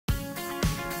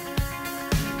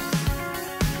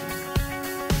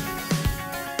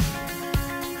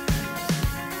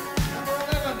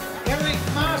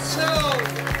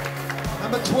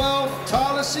12,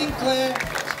 Tyler Sinclair.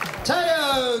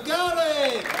 Teo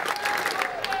Garlick.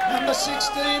 Number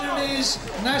 16 in his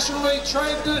National League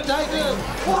trade debut.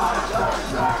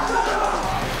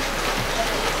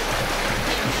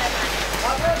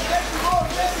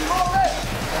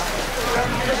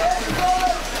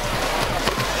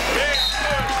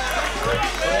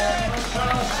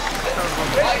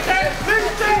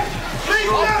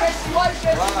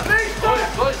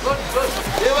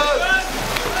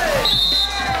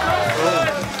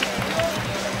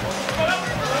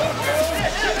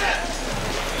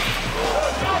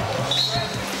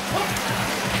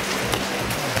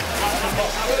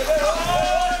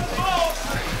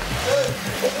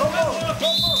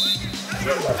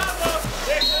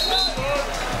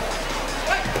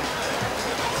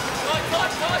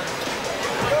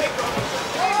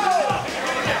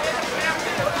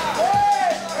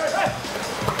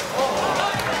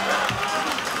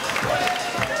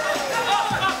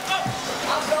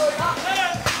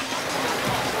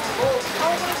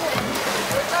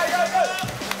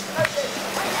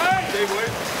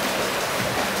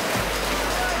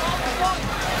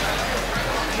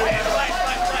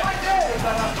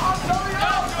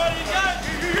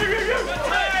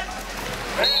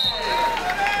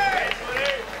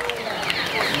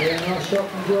 Nice shot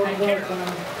from Jordan Goldstein.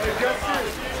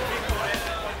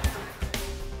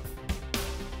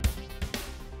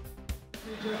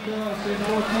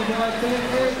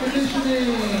 Air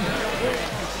conditioning.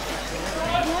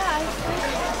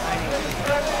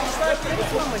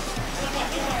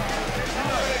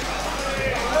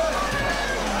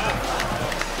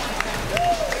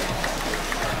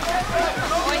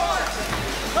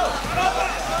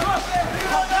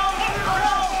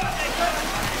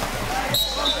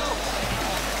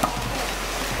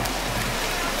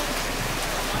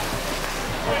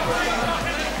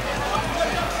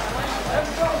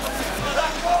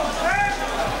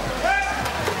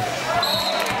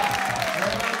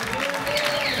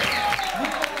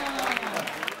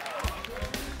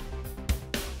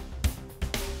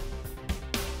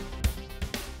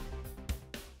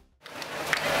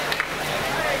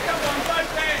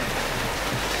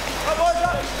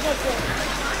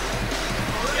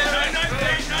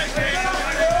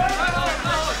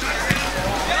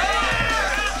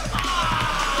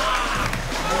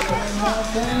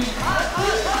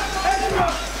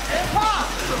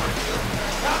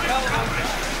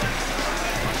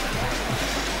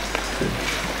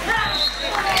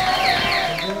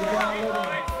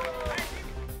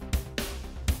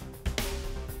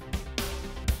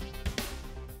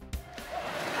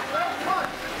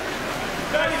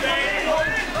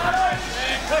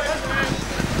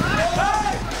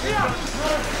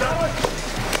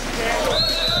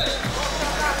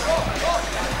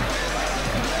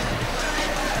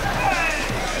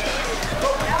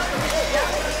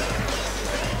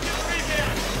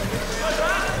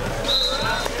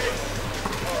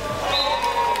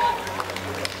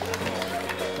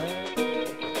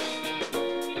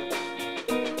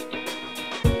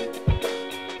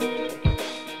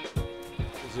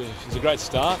 It's a great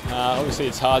start. Obviously,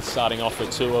 it's hard starting off a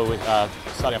tour,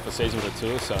 starting off the season with a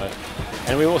tour.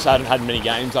 And we also haven't had many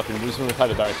games up in Brisbane. We've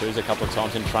played the Barracudas a couple of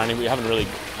times in training. We haven't really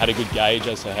had a good gauge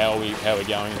as to how we're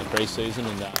going in the pre-season.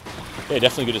 And yeah,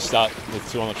 definitely good to start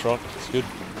with 2 on the trot. It's good.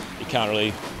 You can't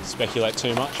really speculate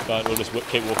too much, but we'll just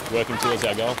keep working towards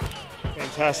our goal.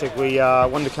 Fantastic. We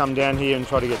wanted to come down here and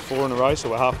try to get 4 in a row, so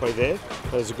we're halfway there.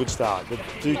 But it's a good start. We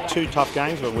do 2 tough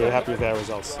games, but we're happy with our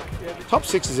results. Top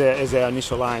 6 is our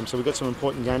initial aim, so we've got some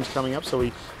important games coming up, so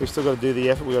we've still got to do the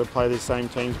effort. We've got to play the same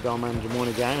teams, Drummoyne and Drummoyne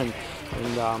again,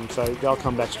 and so they'll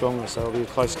come back stronger, so it'll be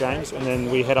close games. And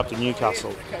then we head up to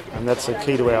Newcastle, and that's the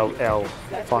key to our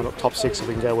final top 6 if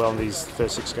we can go well in these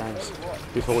first 6 games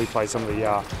before we play some of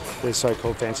the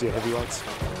so-called fancier heavyweights.